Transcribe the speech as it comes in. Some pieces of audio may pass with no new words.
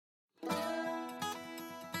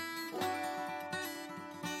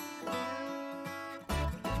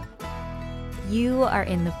You are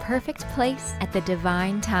in the perfect place at the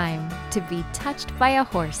divine time to be touched by a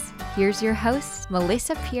horse. Here's your hosts,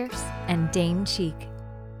 Melissa Pierce and Dane Cheek.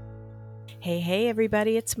 Hey,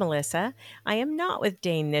 everybody, it's Melissa. I am not with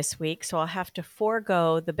Dane this week, so I'll have to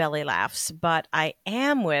forego the belly laughs, but I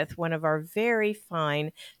am with one of our very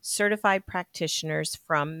fine certified practitioners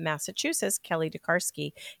from Massachusetts, Kelly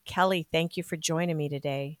Dukarski. Kelly, thank you for joining me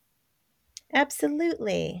today.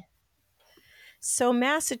 Absolutely. So,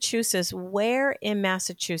 Massachusetts, where in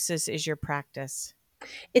Massachusetts is your practice?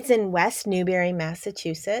 It's in West Newbury,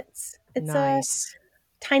 Massachusetts. It's Nice.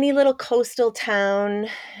 a tiny little coastal town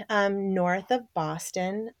north of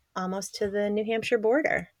Boston, almost to the New Hampshire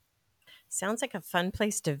border. Sounds like a fun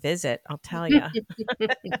place to visit, I'll tell you.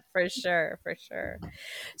 For sure, for sure.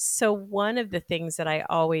 So, one of the things that I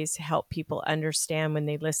always help people understand when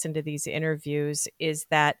they listen to these interviews is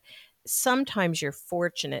that sometimes you're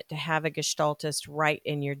fortunate to have a gestaltist right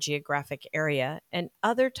in your geographic area, and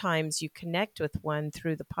other times you connect with one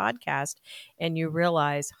through the podcast and you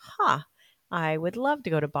realize, I would love to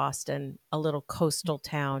go to Boston, a little coastal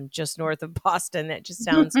town just north of Boston. That just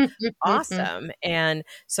sounds awesome. And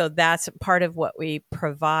so that's part of what we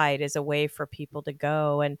provide as a way for people to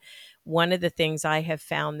go. And one of the things I have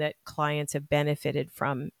found that clients have benefited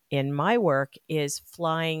from in my work is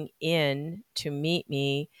flying in to meet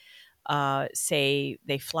me. Say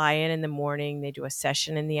they fly in the morning, they do a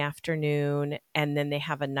session in the afternoon, and then they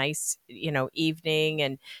have a nice, evening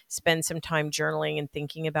and spend some time journaling and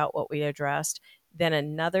thinking about what we addressed. Then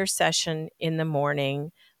another session in the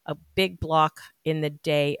morning, a big block in the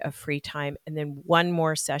day of free time, and then one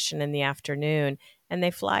more session in the afternoon, and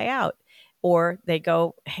they fly out. Or they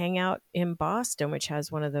go hang out in Boston, which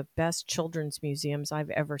has one of the best children's museums I've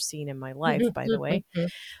ever seen in my life, by the way.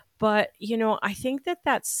 But, I think that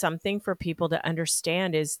that's something for people to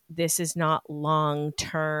understand is this is not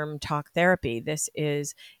long-term talk therapy. This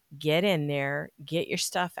is get in there, get your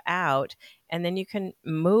stuff out, and then you can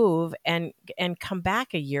move and come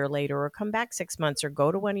back a year later or come back 6 months or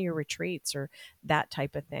go to one of your retreats or that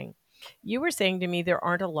type of thing. You were saying to me there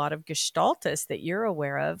aren't a lot of gestaltists that you're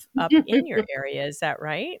aware of up in your area. Is that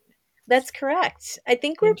right? That's correct. I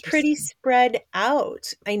think we're pretty Interesting. spread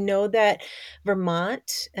out. I know that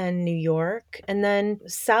Vermont and New York, and then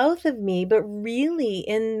south of me, but really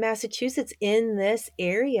in Massachusetts, in this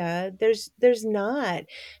area, there's not.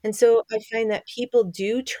 And so I find that people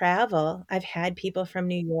do travel. I've had people from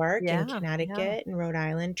New York and Yeah, yeah, Connecticut and Rhode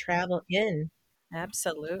Island travel in.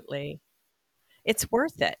 absolutely. It's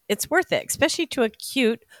worth it. It's worth it, especially to a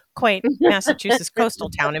cute, quaint Massachusetts coastal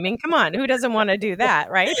town. I mean, come on, who doesn't want to do that,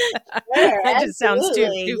 right? Sure, That just sounds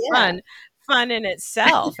absolutely. too Yeah. fun in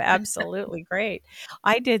itself. Absolutely great.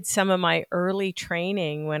 I did some of my early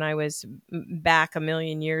training when I was back a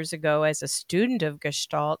million years ago as a student of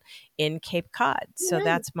Gestalt in Cape Cod. So Nice.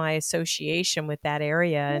 that's my association with that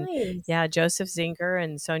area. And Nice. yeah, Joseph Zinker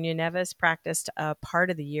and Sonia Neves practiced a part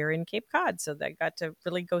of the year in Cape Cod. So I got to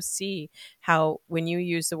really go see how when you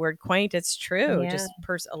use the word quaint, it's true. Yeah. Just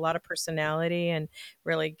a lot of personality and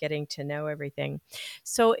really getting to know everything.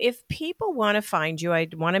 So if people want to find you, I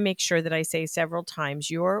want to make sure that I say several times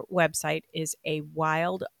your website is a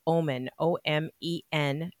wild omen, OMEN.com.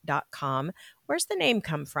 Where's the name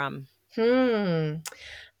come from?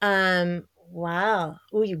 Wow.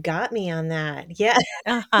 Oh, you got me on that. Yeah.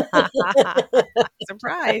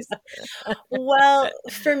 Surprise. Well,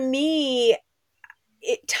 for me,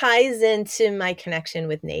 it ties into my connection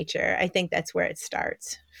with nature. I think that's where it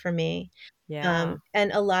starts for me. Yeah.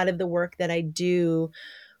 And a lot of the work that I do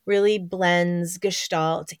really blends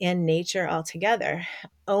Gestalt and nature all together.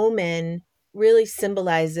 Omen really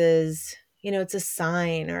symbolizes, it's a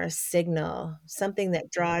sign or a signal, something that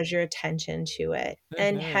draws your attention to it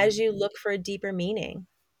and Mm-hmm. has you look for a deeper meaning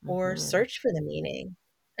or Mm-hmm. search for the meaning.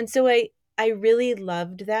 And so I really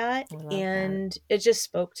loved that I love that. and it just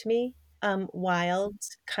spoke to me. Wild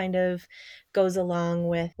kind of goes along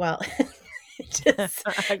with, well, It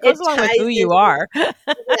it goes along with ties who in. you are.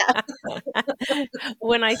 Yeah.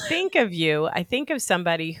 When I think of you, I think of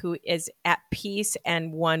somebody who is at peace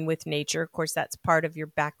and one with nature. Of course, that's part of your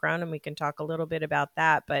background, and we can talk a little bit about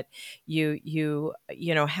that. But you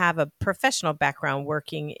have a professional background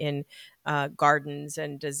working in gardens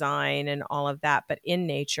and design and all of that, but in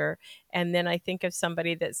nature. And then I think of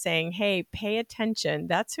somebody that's saying, "Hey, pay attention.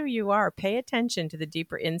 That's who you are. Pay attention to the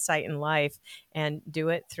deeper insight in life, and do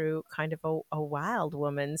it through kind of a wild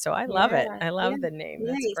woman." So I love it. Yeah, I yeah, love the name.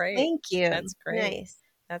 That's nice, great. thank you, That's great. nice.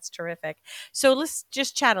 That's terrific. So let's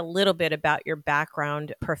just chat a little bit about your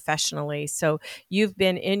background professionally. So you've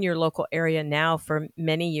been in your local area now for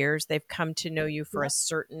many years. They've come to know you for a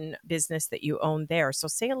certain business that you own there. So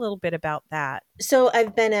say a little bit about that. So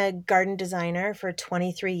I've been a garden designer for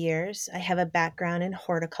 23 years. I have a background in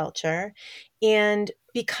horticulture. And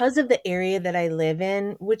because of the area that I live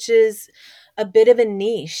in, which is a bit of a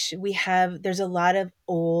niche, there's a lot of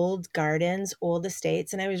old gardens, old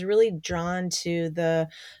estates, and I was really drawn to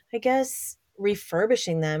I guess,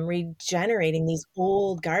 refurbishing them, regenerating these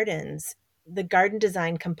old gardens. The garden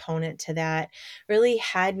design component to that really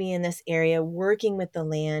had me in this area working with the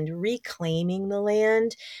land, reclaiming the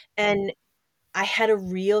land, and I had a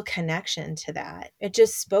real connection to that. It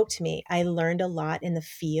just spoke to me. I learned a lot in the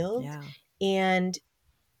field, Yeah. and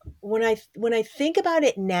when I think about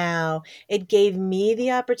it now, it gave me the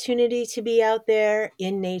opportunity to be out there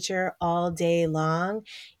in nature all day long,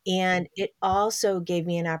 and it also gave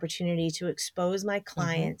me an opportunity to expose my Hmm.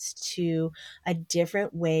 clients to a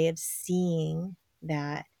different way of seeing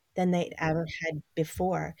that than they'd ever had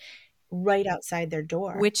before, right outside their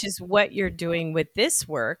door. Which is what you're doing with this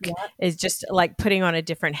work, Yeah. is just like putting on a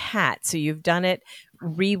different hat. So you've done it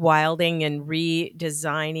rewilding and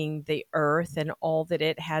redesigning the earth and all that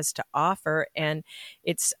it has to offer. And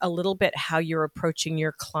it's a little bit how you're approaching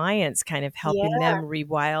your clients, kind of helping Yeah. them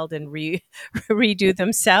rewild and redo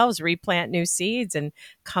themselves, replant new seeds and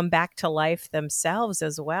come back to life themselves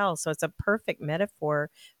as well. So it's a perfect metaphor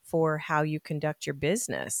for how you conduct your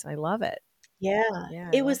business. I love it. Yeah, Yeah,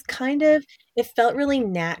 I it love was kind of it felt really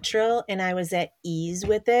natural, and I was at ease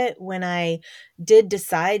with it when I did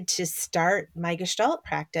decide to start my Gestalt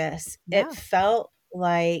practice. It Yeah, felt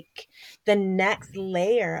like the next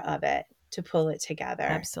layer of it to pull it together.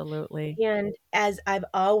 absolutely. And as I've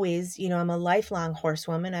always, I'm a lifelong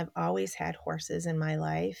horsewoman. I've always had horses in my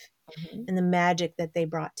life, Mhm. and the magic that they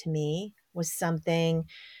brought to me was something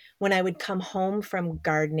when I would come home from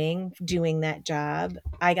gardening, doing that job,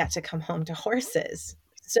 I got to come home to horses.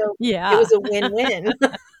 So it Yeah. was a win-win.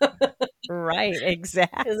 Right, It was a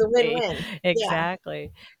exactly. win-win. Yeah.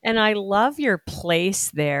 Exactly. And I love your place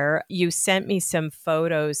there. You sent me some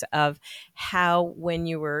photos of how when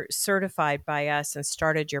you were certified by us and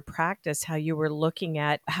started your practice, how you were looking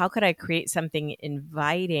at how could I create something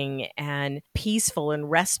inviting and peaceful and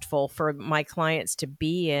restful for my clients to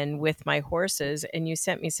be in with my horses. And you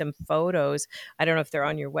sent me some photos. I don't know if they're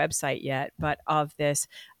on your website yet, but of this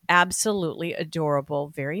absolutely adorable,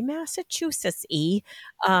 very Massachusetts-y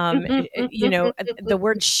the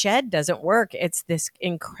word shed doesn't work. It's this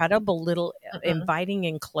incredible little Mm-mm. inviting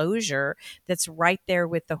enclosure that's right there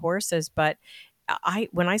with the horses. But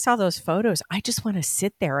when I saw those photos, I just want to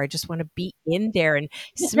sit there. I just want to be in there and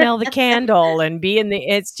smell the candle and be in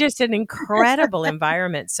it's just an incredible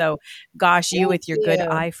environment. So gosh, you Thank with your good you.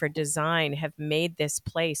 eye for design have made this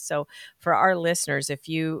place. So for our listeners, if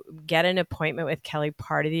you get an appointment with Kelly,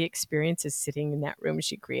 part of the experience is sitting in that room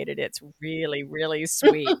she created. It's really, really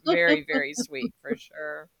sweet. Very, very sweet for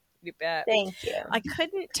sure. You bet. Thank you. I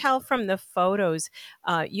couldn't tell from the photos.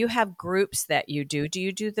 You have groups that you do. Do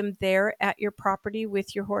you do them there at your property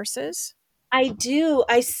with your horses? I do.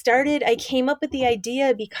 I came up with the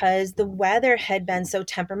idea because the weather had been so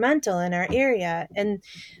temperamental in our area. And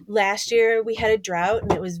last year we had a drought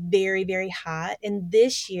and it was very, very hot. And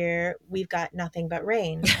this year we've got nothing but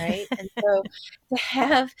rain, right? And so to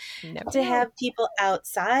have Never to know. have people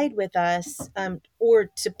outside with us, or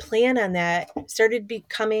to plan on that started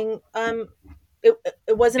becoming it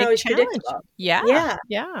wasn't Big always challenge. predictable. Yeah. Yeah.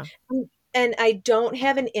 Yeah. And I don't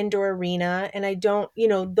have an indoor arena, and I don't,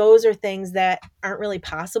 those are things that aren't really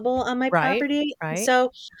possible on my Right. property. Right.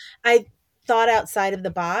 So I thought outside of the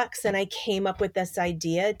box and I came up with this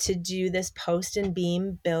idea to do this post and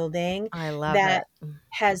beam building I love that it.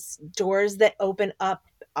 has doors that open up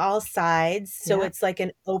all sides. So Yeah. it's like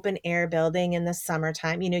an open air building in the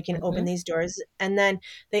summertime. You can open Hmm. these doors and then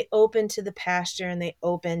they open to the pasture and they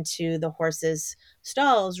open to the horses'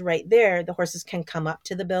 stalls right there. The horses can come up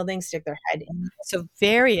to the building, stick their head in. So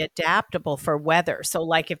very adaptable for weather. So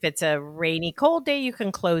like if it's a rainy, cold day, you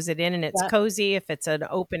can close it in and it's Yep. cozy. If it's an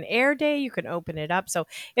open air day, you can open it up. So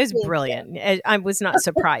it was Thank you. brilliant. I was not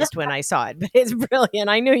surprised when I saw it, but it's brilliant.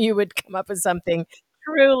 I knew you would come up with something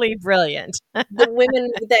truly brilliant. The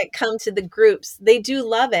women that come to the groups, they do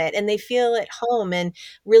love it and they feel at home and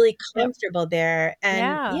really Yep. comfortable there. And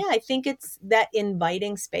Yeah. yeah, I think it's that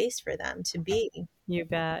inviting space for them to be. You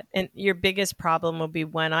bet. And your biggest problem will be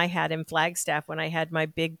when I had in Flagstaff, when I had my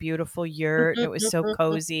big, beautiful yurt and it was so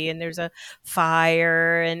cozy and there's a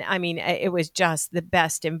fire. And I mean, it was just the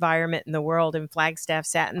best environment in the world. And Flagstaff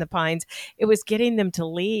sat in the pines. It was getting them to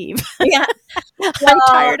leave. Yeah. I'm Well,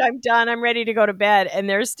 tired. I'm done. I'm ready to go to bed. And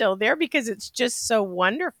they're still there because it's just so it's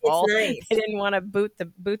wonderful. I nice. didn't want to boot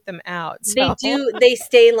them out. They So do, they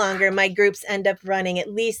stay longer. My groups end up running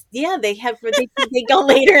at least, yeah, they go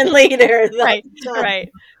later and later the right, time. right.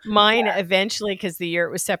 Mine eventually, because the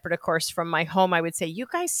yurt was separate, of course, from my home, I would say, "You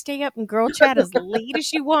guys stay up and girl chat as late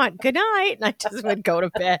as you want. Good night." And I just would go to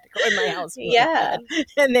bed, go in my house and go to Yeah. bed.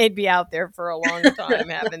 And they'd be out there for a long time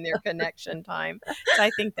having their connection time. So I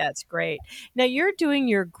think that's great. Now you're doing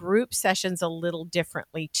your group sessions a little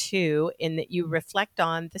differently too, in that you reflect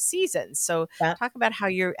on the seasons. So Yeah. talk about how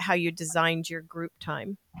you designed your group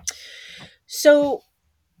time. So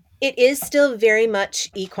it is still very much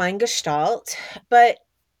equine gestalt, but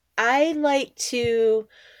I like to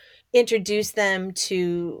introduce them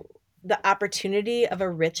to the opportunity of a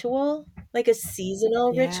ritual, like a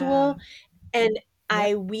seasonal Yeah. ritual. And Yep.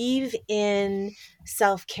 I weave in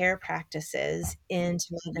self-care practices into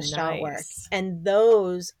my gestalt work, Nice. and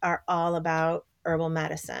those are all about herbal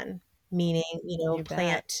medicine, meaning, You bet.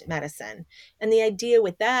 plant medicine. And the idea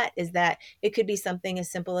with that is that it could be something as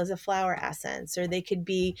simple as a flower essence, or they could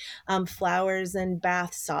be flowers and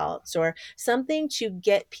bath salts, or something to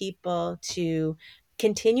get people to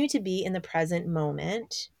continue to be in the present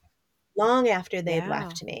moment long after they've Yeah.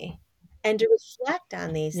 left me, and to reflect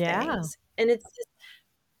on these Yeah. things. And it's just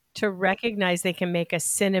To recognize they can make a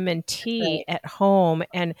cinnamon tea right. at home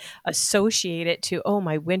and associate it to, oh,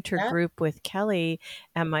 my winter Yeah. group with Kelly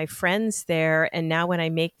and my friends there. And now when I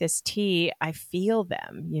make this tea, I feel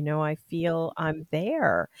them. I feel I'm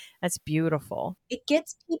there. That's beautiful. It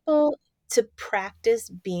gets people to practice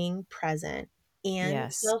being present and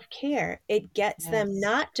Yes. self-care. It gets them Yes.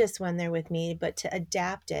 not just when they're with me, but to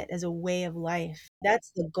adapt it as a way of life. That's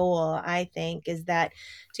the goal, I think, is that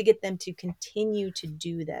to get them to continue to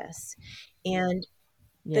do this. And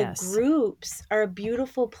the Yes. groups are a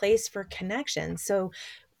beautiful place for connection. So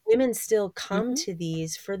women still come Hmm. to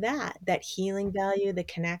these for that healing value, the Hmm.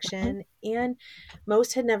 connection, and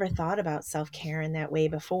most had never thought about self-care in that way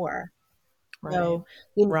before. Right. So,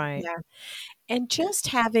 Right. yeah, And just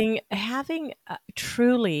having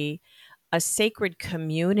truly a sacred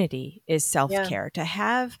community is yeah, self-care. To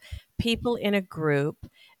have people in a group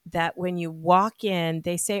that when you walk in,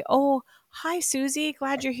 they say, "Oh, hi, Susie,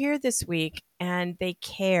 glad you're here this week," and they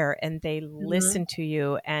care and they mhm. listen to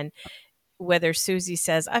you. And whether Susie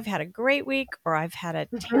says, "I've had a great week," or "I've had a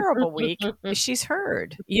terrible week," she's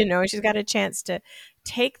heard. She's got a chance to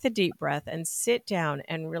take the deep breath and sit down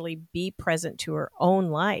and really be present to her own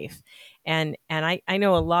life. And I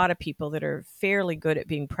know a lot of people that are fairly good at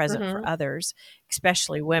being present for Mhm. others,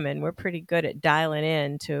 especially women. We're pretty good at dialing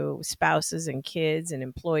in to spouses and kids and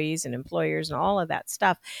employees and employers and all of that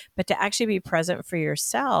stuff. But to actually be present for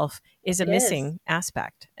yourself is a It is. missing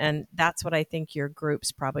aspect. And that's what I think your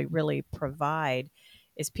groups probably really provide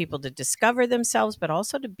is people to discover themselves, but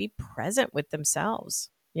also to be present with themselves.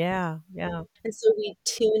 Yeah, yeah. And so we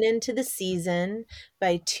tune into the season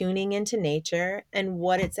by tuning into nature and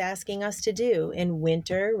what it's asking us to do. In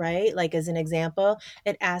winter, right? Like as an example,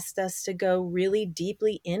 it asked us to go really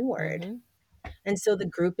deeply inward. Hmm. And so the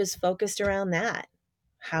group is focused around that,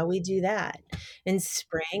 how we do that. In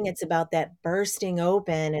spring, it's about that bursting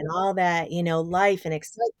open and all that, life and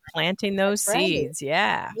excitement. Planting those Right. seeds.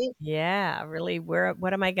 Yeah. Right. Yeah. Really,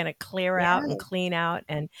 what am I going to clear out and Yeah. clean out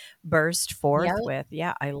and burst forth Yeah. with?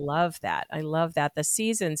 Yeah. I love that. I love that. The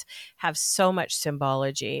seasons have so much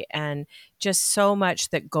symbology and just so much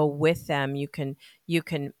that go with them. You can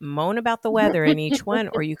moan about the weather in each one,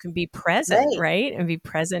 or you can be present, Right. right? And be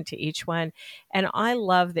present to each one. And I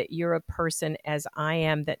love that you're a person as I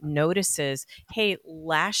am that notices, hey,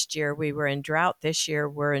 last year we were in drought. This year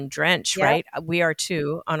we're in drench, Yep. right? We are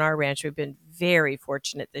too on our ranch. We've been very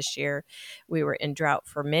fortunate this year. We were in drought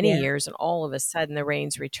for many Yeah. years, and all of a sudden the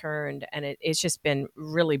rains returned, and it's just been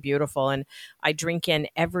really beautiful. And I drink in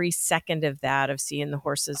every second of that, of seeing the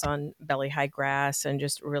horses on belly high grass and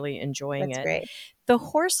just really enjoying That's it. great. The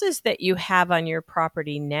horses that you have on your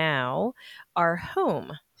property now are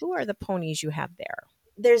whom? Who are the ponies you have there?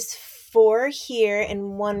 There's 4 here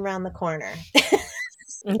and 1 round the corner.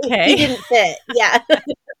 He Okay. didn't fit. Yeah.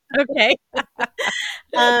 Okay.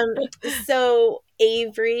 Um, so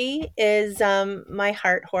Avery is, my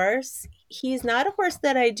heart horse. He's not a horse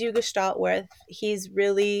that I do gestalt with. He's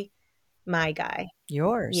really my guy. Yeah.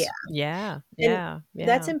 Yours. Yeah. And Yeah.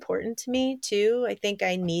 that's Yeah. important to me too. I think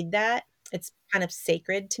I need that. it's kind of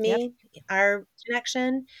sacred to Yep. me, our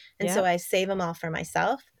connection. And so Yep. I save them all for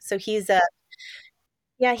myself. So he's a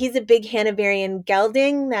big Hanoverian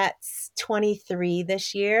gelding that's 23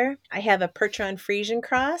 this year. I have a Percheron Frisian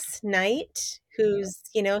cross knight who's,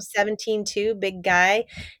 17 too, big guy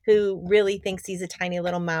who really thinks he's a tiny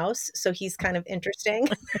little mouse. So he's kind of interesting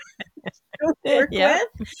to work Yep.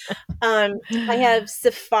 with. Um, I have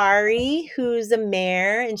Safari, who's a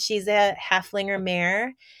mare, and she's a halflinger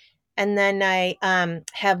mare. And then I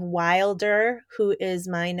have Wilder, who is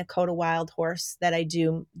my Nakota wild horse that I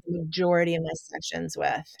do the majority of my sessions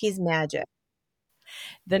with. He's magic.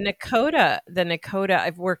 The Nakota,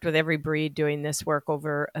 I've worked with every breed doing this work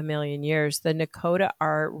over a million years. The Nakota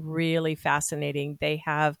are really fascinating. They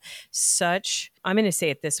have such, I'm going to say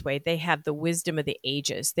it this way, they have the wisdom of the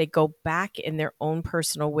ages. They go back in their own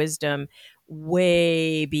personal wisdom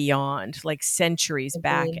way beyond, like centuries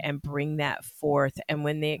back, Agreed. and bring that forth. And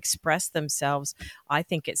when they express themselves, I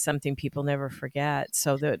think it's something people never forget.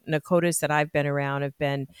 So the Nakotas that I've been around have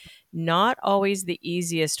been not always the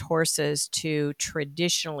easiest horses to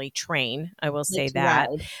traditionally train, I will Like say to that,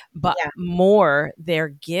 ride. but Yeah. more their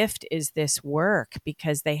gift is this work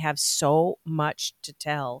because they have so much to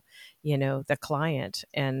tell, the client.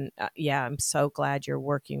 And yeah, I'm so glad you're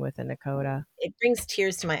working with a Nakota. It brings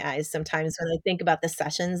tears to my eyes sometimes when I think about the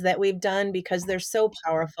sessions that we've done because they're so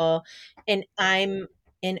powerful and I'm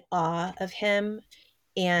in awe of him.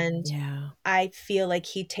 And Yeah. I feel like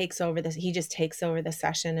he just takes over the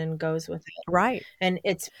session and goes with it. Right. And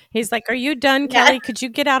it's He's like, "Are you done, yeah. Kelly? Could you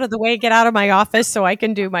get out of the way, get out of my office so I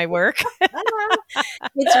can do my work?"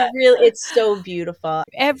 It's so beautiful.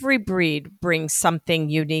 Every breed brings something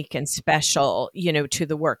unique and special, to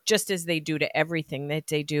the work, just as they do to everything that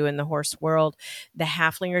they do in the horse world. The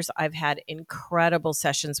halflingers, I've had incredible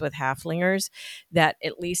sessions with halflingers that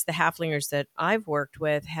at least the halflingers that I've worked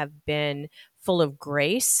with have been full of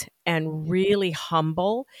grace and really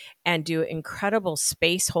humble and do incredible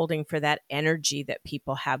space holding for that energy that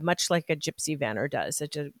people have, much like a gypsy vanner does.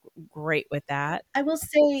 It's just great with that. I will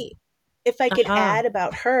say, if I could Uh-huh. add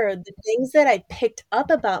about her, the things that I picked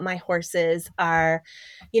up about my horses are,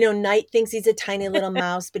 Knight thinks he's a tiny little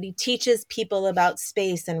mouse, but he teaches people about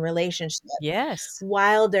space and relationship. Yes.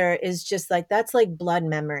 Wilder is just like that's like blood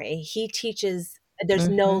memory. He teaches there's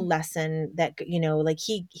no Mhm. lesson that like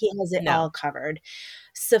he has it all No. covered.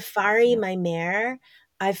 Safari, Yep. my mare,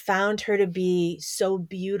 I found her to be so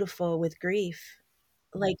beautiful with grief.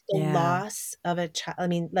 Like the Yeah. loss of a child. I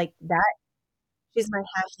mean, like that she's my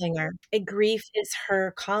halflinger. Grief is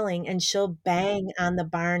her calling, and she'll bang on the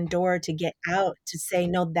barn door to get out to say,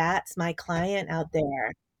 "No, that's my client out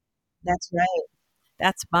there." That's right.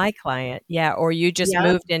 That's my client. Yeah, or you just Yep,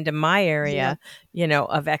 moved into my yep. area,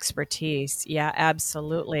 of expertise. Yeah,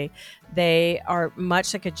 absolutely. They are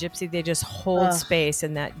much like a gypsy. They just hold Ugh, space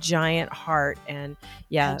in that giant heart and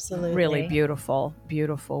yeah, really absolutely. beautiful,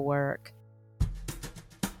 beautiful work.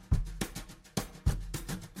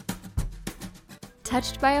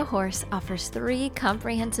 Touched by a Horse offers 3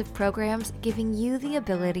 comprehensive programs giving you the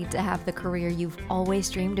ability to have the career you've always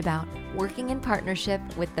dreamed about, working in partnership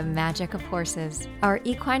with the magic of horses. Our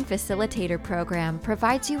Equine Facilitator program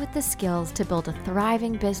provides you with the skills to build a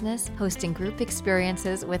thriving business hosting group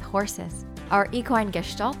experiences with horses. Our Equine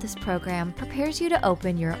Gestaltist program prepares you to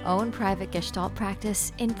open your own private Gestalt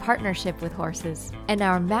practice in partnership with horses. And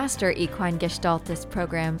our Master Equine Gestaltist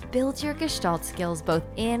program builds your Gestalt skills both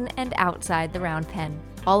in and outside the round pen.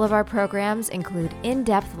 All of our programs include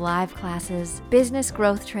in-depth live classes, business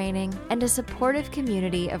growth training, and a supportive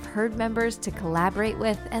community of herd members to collaborate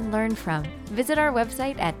with and learn from. Visit our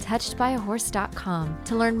website at touchedbyahorse.com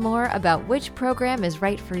to learn more about which program is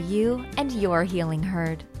right for you and your healing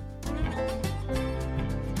herd.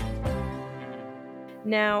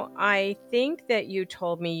 Now, I think that you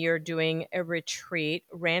told me you're doing a retreat,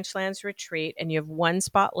 Ranchlands retreat, and you have one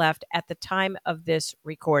spot left at the time of this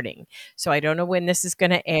recording. So I don't know when this is going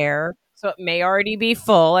to air. So it may already be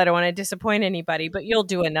full. I don't want to disappoint anybody, but you'll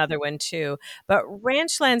do another one too. But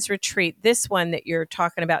Ranchlands retreat, this one that you're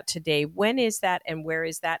talking about today, when is that and where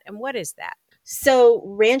is that and what is that? So,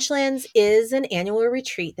 Ranchlands is an annual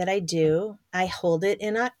retreat that I do. I hold it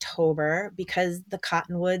in October because the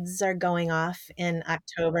cottonwoods are going off in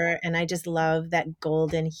October, and I just love that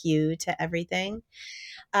golden hue to everything.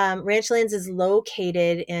 Ranchlands is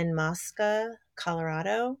located in Mosca,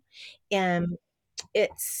 Colorado, and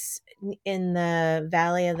it's in the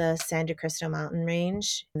valley of the Sangre Cristo mountain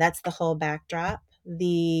range. That's the whole backdrop.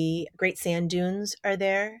 The Great Sand Dunes are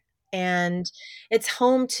there. And it's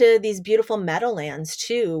home to these beautiful meadowlands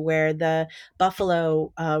too, where the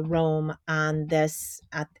buffalo roam on this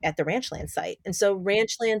at the Ranchland site. And so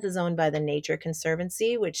Ranchlands is owned by the Nature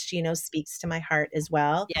Conservancy, which, speaks to my heart as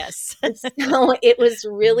well. Yes. And so it was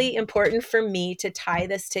really important for me to tie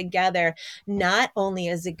this together, not only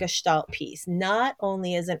as a Gestalt piece, not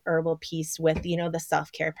only as an herbal piece with, the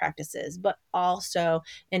self-care practices, but also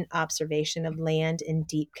an observation of land and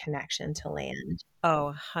deep connection to land.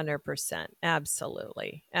 Oh, 100%.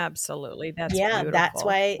 Absolutely. Absolutely. That's Yeah, that's beautiful.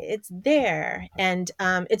 why it's there. And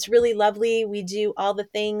it's really lovely. We do all the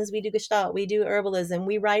things. We do Gestalt, we do herbalism,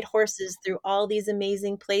 we ride horses through all these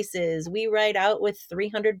amazing places. We ride out with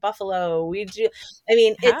 300 buffalo. It's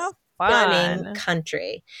How stunning fun.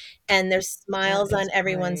 country. And there's That smiles is on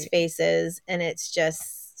everyone's great. faces. And it's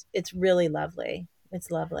really lovely.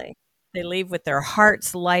 It's lovely. They leave with their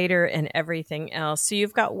hearts lighter and everything else. So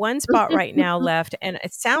you've got one spot right now left, and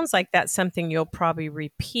it sounds like that's something you'll probably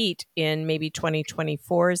repeat in maybe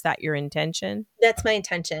 2024. Is that your intention? That's my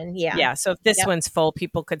intention. Yeah. Yeah. So if this Yep. one's full,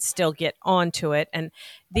 people could still get onto it. And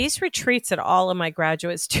these retreats that all of my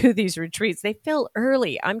graduates do, these retreats, they fill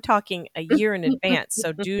early. I'm talking a year in advance.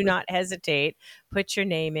 So do not hesitate. Put your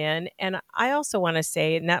name in. And I also want to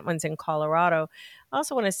say, and that one's in Colorado, I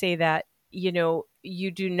also want to say that, you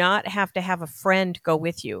do not have to have a friend go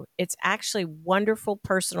with you. It's actually wonderful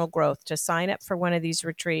personal growth to sign up for one of these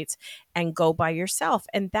retreats and go by yourself.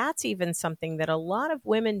 And that's even something that a lot of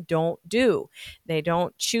women don't do. They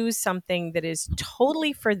don't choose something that is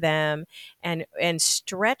totally for them and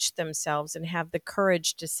stretch themselves and have the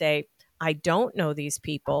courage to say, I don't know these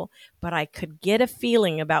people, but I could get a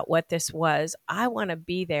feeling about what this was. I want to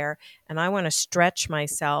be there and I want to stretch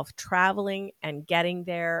myself traveling and getting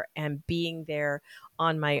there and being there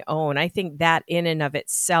on my own. I think that in and of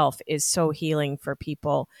itself is so healing for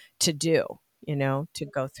people to do, to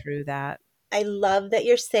go through that. I love that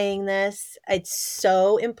you're saying this. It's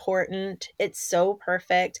so important. It's so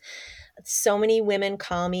perfect. So many women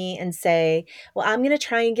call me and say, well, I'm going to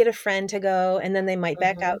try and get a friend to go. And then they might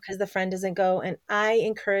back out Mhm. because the friend doesn't go. And I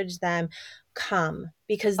encourage them, come,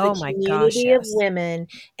 because the Oh my gosh, community of yes. women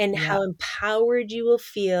and Yeah. how empowered you will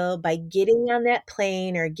feel by getting on that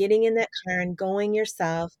plane or getting in that car and going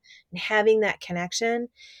yourself and having that connection.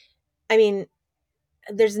 I mean,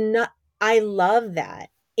 there's not, I love that.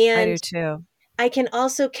 I And do too. I can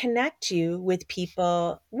also connect you with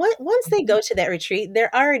people. Once they Mhm. go to that retreat,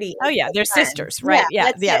 they're already Oh yeah, they're instant friends. sisters, Yeah, right? Yeah,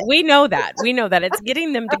 that's yeah. it. We know that. We know that. It's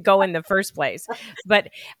getting them to go in the first place. But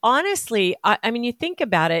honestly, I mean, you think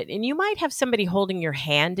about it, and you might have somebody holding your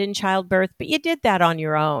hand in childbirth, but you did that on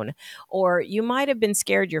your own. Or you might have been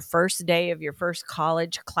scared your first day of your first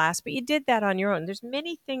college class, but you did that on your own. There's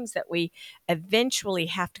many things that we eventually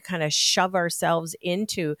have to kind of shove ourselves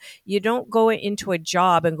into. You don't go into a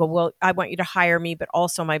job and go, well, I want you to hire me, but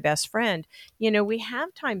also my best friend. We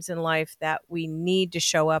have times in life that we need to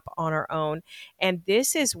show up on our own. And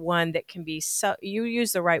this is one that can be so, you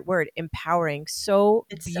use the right word, empowering, so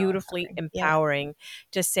It's so beautifully empowering. Yeah. empowering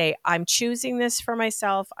to say, I'm choosing this for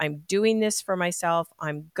myself. I'm doing this for myself.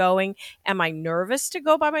 I'm going. Am I nervous to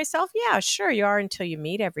go by myself? Yeah, sure you are until you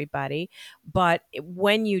meet everybody. But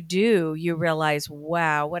when you do, you realize,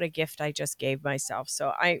 wow, what a gift I just gave myself.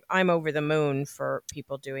 So I'm over the moon for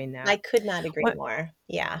people doing I that. could not agree What more.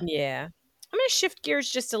 Yeah. yeah. I'm going to shift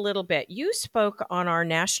gears just a little bit. You spoke on our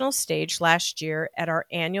national stage last year at our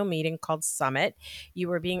annual meeting called Summit. You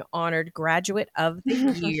were being honored Graduate of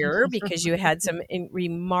the Year because you had some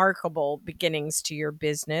remarkable beginnings to your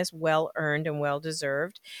business, well earned and well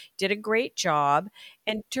deserved. Did a great job.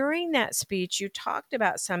 And during that speech, you talked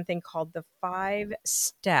about something called the 5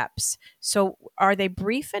 steps. So, are they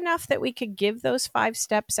brief enough that we could give those 5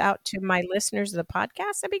 steps out to my listeners of the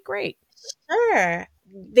podcast? That'd be great. Sure.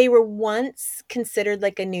 They were once considered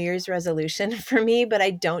like a New Year's resolution for me, but I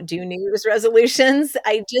don't do New Year's resolutions.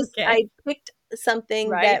 Okay. I picked something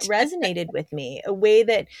that Right. resonated with me, a way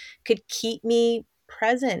that could keep me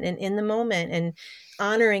present and in the moment and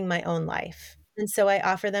honoring my own life. And so I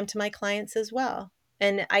offer them to my clients as well.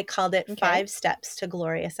 And I called it Okay. 5 steps to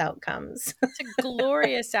glorious outcomes. To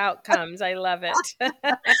glorious outcomes. I love it.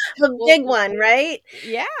 A Well, big one, right?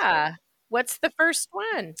 yeah. What's the first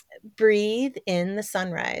one? Breathe in the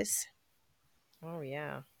sunrise. Oh,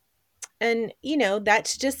 yeah. And,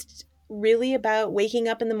 that's just really about waking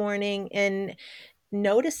up in the morning and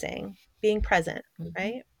noticing, being present, Mhm.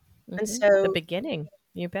 right? And Mhm. The so beginning.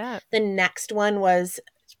 You bet. the next one was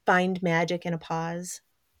find magic in a pause.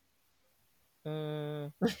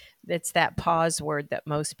 Mm. It's that pause word that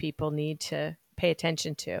most people need to pay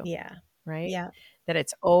attention to, Yeah. right? Yeah. that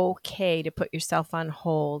it's okay to put yourself on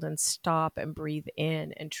hold and stop and breathe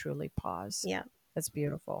in and truly pause. Yeah. That's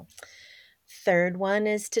beautiful. Third one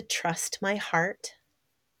is to trust my heart.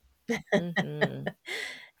 Mm-hmm.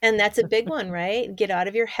 And that's a big one, right? Get out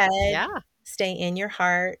of your head, Yeah. stay in your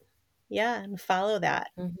heart. Yeah, and follow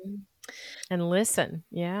that. Mm-hmm. And listen.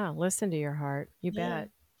 Yeah. Listen to your heart. You Yeah.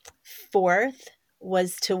 bet. Fourth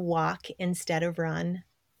was to walk instead of run,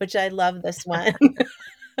 which I love this one.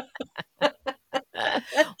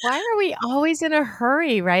 Why are we always in a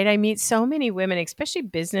hurry, right? I meet so many women, especially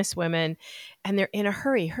business women, and they're in a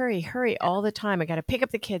hurry, hurry, hurry all the time. I got to pick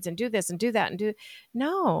up the kids and do this and do that and do.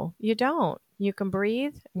 No, you don't. You can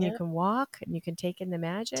breathe and you Yeah, can walk and you can take in the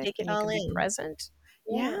magic take it and you all can be in. present.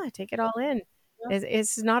 Yeah, Yeah, take it all in. yeah.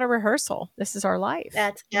 It's not a rehearsal. This is our life.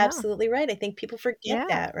 That's Yeah, absolutely right. I think people forget yeah,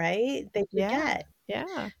 that, right? They yeah, forget.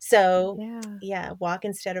 yeah, So, yeah. yeah, walk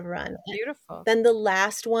instead of run. Beautiful. Then the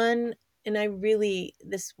last one, and I really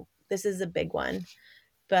this is a big one,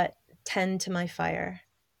 but tend to my fire,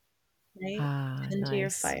 right? Ah, Tend to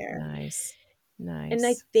your nice, fire. nice, And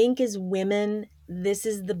I nice. think as women, this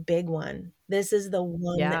is the big one. This is the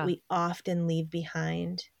one that Yeah. we often leave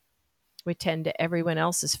behind. We tend to everyone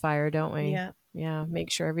else's fire, don't we? Yeah. Yeah, make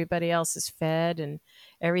sure everybody else is fed and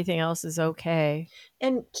everything else is okay,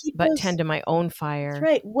 And keep but those tend to my own That's fire.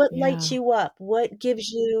 right. What lights Yeah. you up? What gives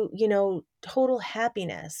you, total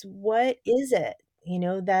happiness? What is it,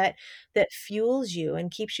 that fuels you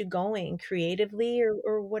and keeps you going creatively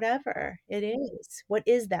or whatever it is? What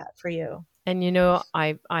is that for you? And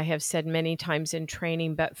I have said many times in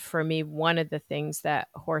training, but for me, one of the things that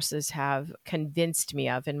horses have convinced me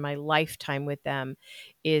of in my lifetime with them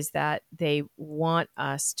is that they want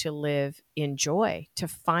us to live in joy, to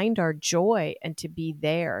find our joy and to be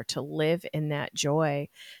there, to live in that joy.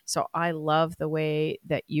 So I love the way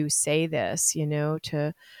that you say this,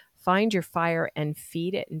 to find your fire and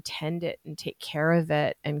feed it and tend it and take care of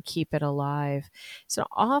it and keep it alive. So, an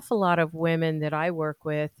awful lot of women that I work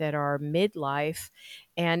with that are midlife,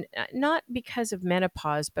 and not because of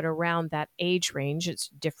menopause, but around that age range. It's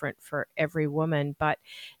different for every woman, but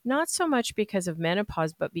not so much because of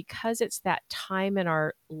menopause, but because it's that time in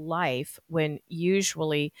our life when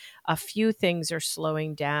usually a few things are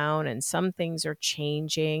slowing down and some things are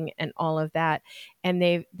changing and all of that. And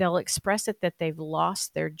they'll express it that they've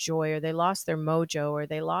lost their joy or they lost their mojo or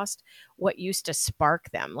they lost what used to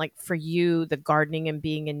spark them. Like for you, the gardening and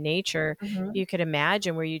being in nature, Mhm, you could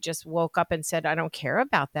imagine where you just woke up and said, I don't care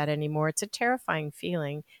about that anymore. It's a terrifying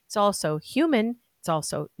feeling. It's also human. It's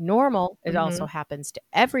also normal. It also mhm. happens to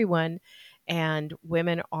everyone. And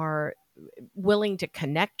women are willing to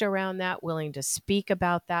connect around that, willing to speak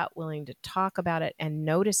about that, willing to talk about it and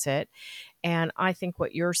notice it. And I think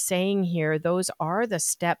what you're saying here, those are the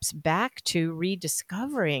steps back to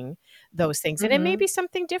rediscovering those things. And it may Mhm. be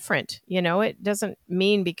something different. It doesn't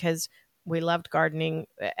mean because we loved gardening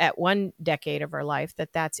at one decade of our life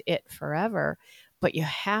that that's it forever. But you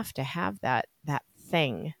have to have that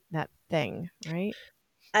thing, right?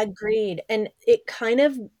 Agreed, and it kind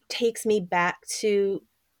of takes me back to,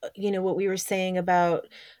 what we were saying about,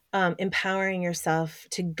 empowering yourself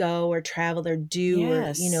to go or travel or do or,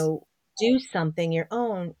 Yes. do something your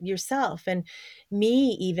own yourself, and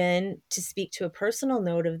me even to speak to a personal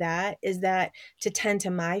note of that is that to tend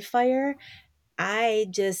to my fire, I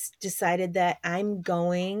just decided that I'm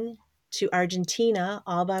going to Argentina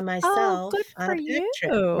all by Oh, good myself on for a pack you.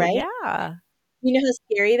 trip, right? Yeah. You know how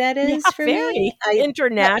scary that Yeah, is for me? very I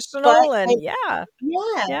but international I and yeah.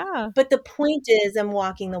 Yeah, Yeah. but the point is I'm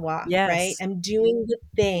walking the walk, right? Yes. I'm doing the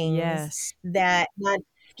things Yes. that not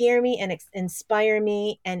scare me and inspire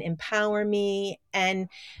me and empower me, and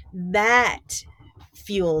that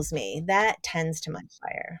fuels me. That tends to my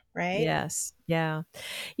fire, right? Yes. Yeah.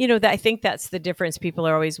 I think that's the difference. People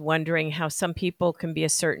are always wondering how some people can be a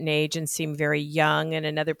certain age and seem very young, and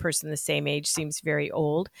another person the same age seems very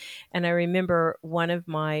old. And I remember one of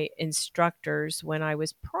my instructors when I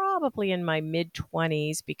was probably in my mid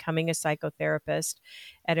 20s, becoming a psychotherapist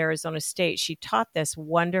at Arizona State. She taught this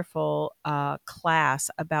wonderful class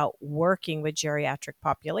about working with geriatric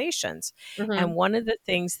populations. Mhm, And one of the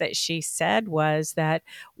things that she said was that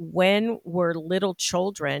when we're little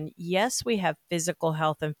children, yes, we have physical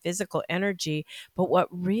health and physical energy, but what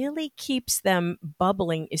really keeps them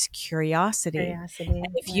bubbling is curiosity. curiosity,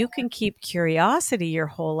 And if yeah, you can keep curiosity your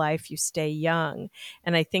whole life, you stay young.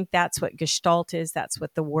 And I think that's what Gestalt is. That's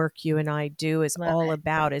what the work you and I do is love all it.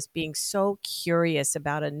 about, is being so curious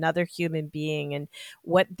about another human being and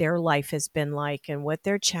what their life has been like and what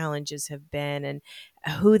their challenges have been. And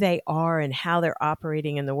who they are and how they're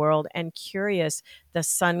operating in the world, and curious. The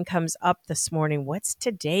sun comes up this morning. What's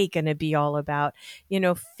today going to be all about?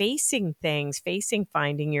 Facing things,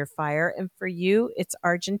 finding your fire. And for you, it's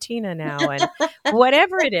Argentina now. And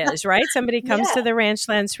whatever it is, right? Somebody comes Yeah. to the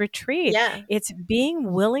Ranchlands retreat. Yeah. It's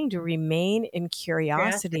being willing to remain in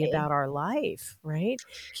curiosity Curiosity. about our life, right?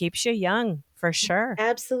 Keeps you young for sure.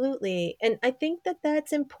 Absolutely. And I think that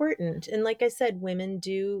that's important. And like I said, women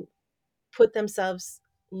do put themselves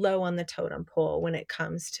low on the totem pole when it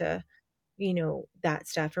comes to, that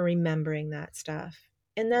stuff or remembering that stuff.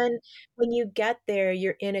 And then when you get there,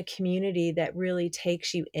 you're in a community that really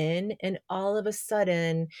takes you in, and all of a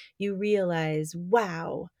sudden you realize,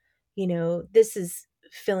 wow, this is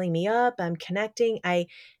filling me up. I'm connecting.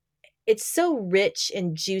 It's so rich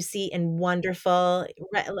and juicy and wonderful.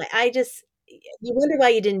 Like you wonder why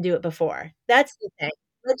you didn't do it before. That's the thing.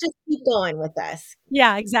 Let's just keep going with this.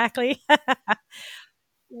 Yeah, exactly.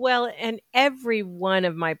 Well, and every one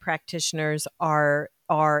of my practitioners are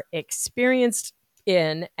experienced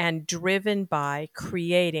in and driven by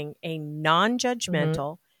creating a Mhm,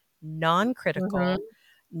 non-judgmental, non-critical, mhm.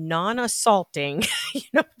 non-assaulting.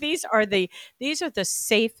 These are the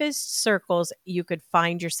safest circles you could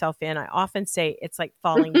find yourself in. I often say it's like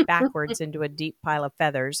falling backwards into a deep pile of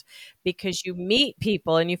feathers, because you meet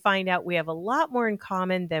people and you find out we have a lot more in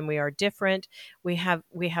common than we are different. We have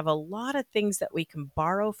a lot of things that we can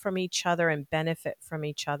borrow from each other and benefit from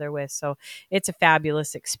each other with. So it's a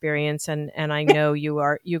fabulous experience, and I know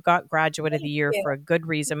you got graduate of the Thank year you. for a good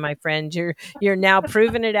reason, my friend. You're now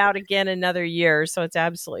proving it out again another year, so it's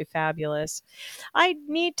absolutely fabulous. I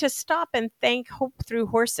need to stop and thank Hope Through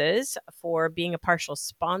Horses for being a partial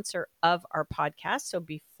sponsor of our podcast. So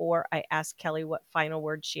before I ask Kelly what final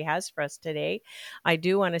words she has for us today, I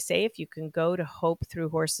do want to say, if you can go to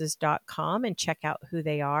hopethroughhorses.com and check out who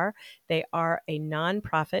they are. They are a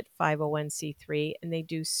nonprofit 501c3, and they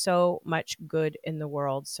do so much good in the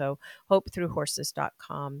world. So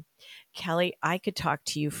hopethroughhorses.com. Kelly, I could talk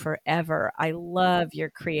to you forever. I love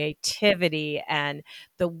your creativity and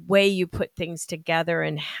the way you put things together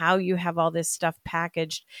and how you have all this stuff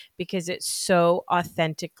packaged, because it's so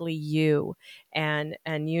authentically you. And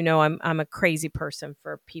I'm a crazy person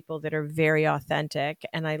for people that are very authentic,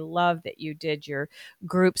 and I love that you did your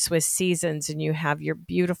groups with seasons, and you have your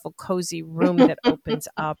beautiful cozy room that opens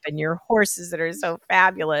up, and your horses that are so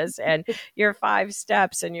fabulous, and your 5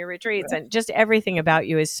 steps and your retreats, and just everything about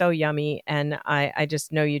you is so yummy. And I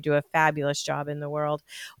just know you do a fabulous job in the world.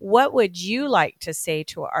 What would you like to say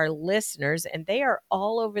to our listeners? And they are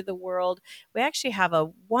all over the world. We actually have a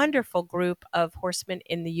wonderful group of horsemen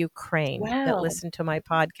in the Ukraine that Wow. listen to my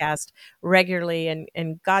podcast regularly.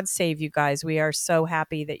 And God save you guys. We are so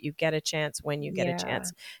happy that you get a chance, when you get a Yeah.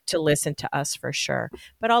 chance, to listen to us for sure.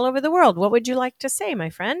 But all over the world, what would you like to say, my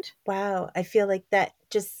friend? Wow. I feel like that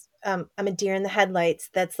just I'm a deer in the headlights.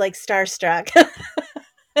 That's like starstruck.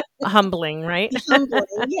 Humbling, right? Humbling.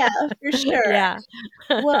 Yeah, for sure. Yeah.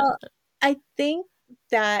 Well, I think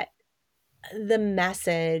that the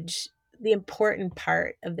message, the important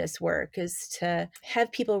part of this work is to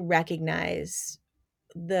have people recognize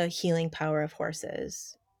the healing power of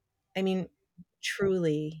horses. I mean,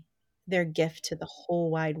 truly, their gift to the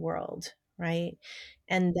whole wide world, right?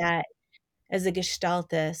 And that as a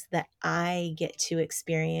gestaltist, that I get to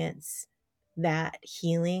experience that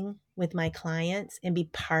healing with my clients and be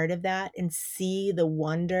part of that and see the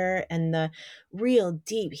wonder and the real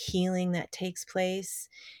deep healing that takes place,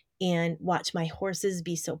 and watch my horses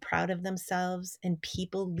be so proud of themselves, and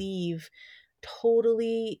people leave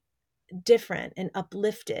totally different and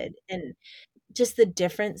uplifted, and just the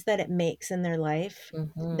difference that it makes in their life.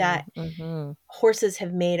 That Mhm, mhm, horses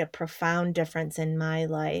have made a profound difference in my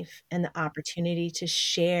life, and the opportunity to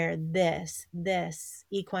share this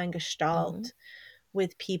equine mhm. gestalt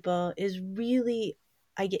with people is really,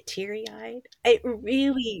 I get teary-eyed. It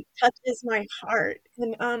really touches my heart,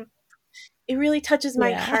 and it really touches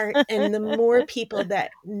my Yeah. heart, and the more people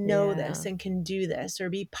that know this Yeah. and can do this or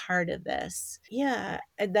be part of this, yeah,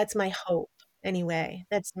 that's my hope anyway.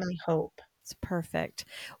 That's my hope. It's perfect.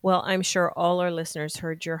 Well, I'm sure all our listeners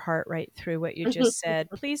heard your heart right through what you just said.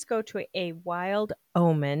 Please go to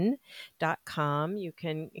awildomen.com. You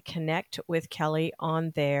can connect with Kelly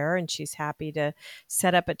on there, and she's happy to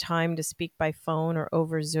set up a time to speak by phone or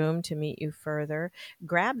over Zoom to meet you further.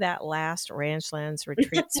 Grab that last Ranchlands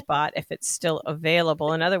retreat spot if it's still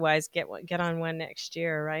available, and otherwise get on one next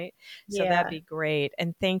year, right? So that'd Yeah. be great.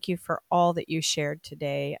 And thank you for all that you shared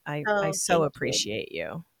today. I Oh, so thank you. appreciate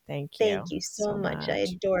you. Thank you Thank you so so much. I much.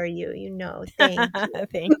 adore you. Thank you.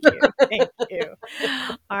 Thank you. Thank you.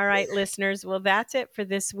 All right, listeners. Well, that's it for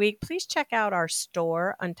this week. Please check out our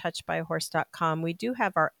store, untouchedbyahorse.com. We do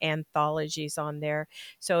have our anthologies on there.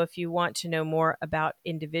 So if you want to know more about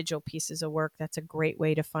individual pieces of work, that's a great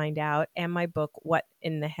way to find out. And my book, What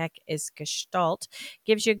in the Heck is Gestalt,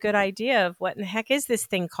 gives you a good idea of what in the heck is this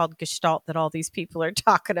thing called Gestalt that all these people are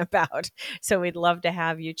talking about. So we'd love to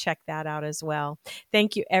have you check that out as well.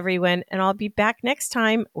 Thank you, everyone. And I'll be back next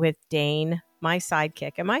time with Dane, my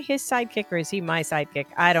sidekick. Am I his sidekick or is he my sidekick?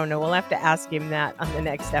 I don't know. We'll have to ask him that on the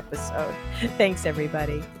next episode. Thanks,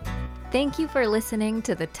 everybody. Thank you for listening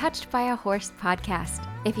to the Touched by a Horse podcast.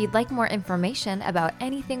 If you'd like more information about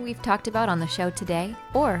anything we've talked about on the show today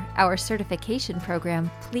or our certification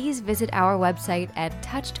program, please visit our website at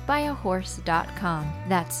touchedbyahorse.com.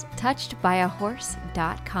 That's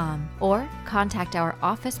touchedbyahorse.com. Or contact our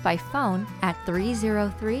office by phone at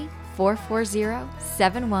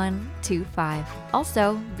 303-440-7125.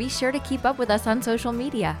 Also, be sure to keep up with us on social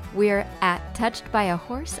media. We're at Touched by a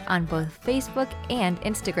Horse on both Facebook and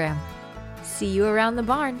Instagram. See you around the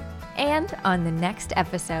barn and on the next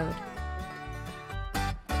episode.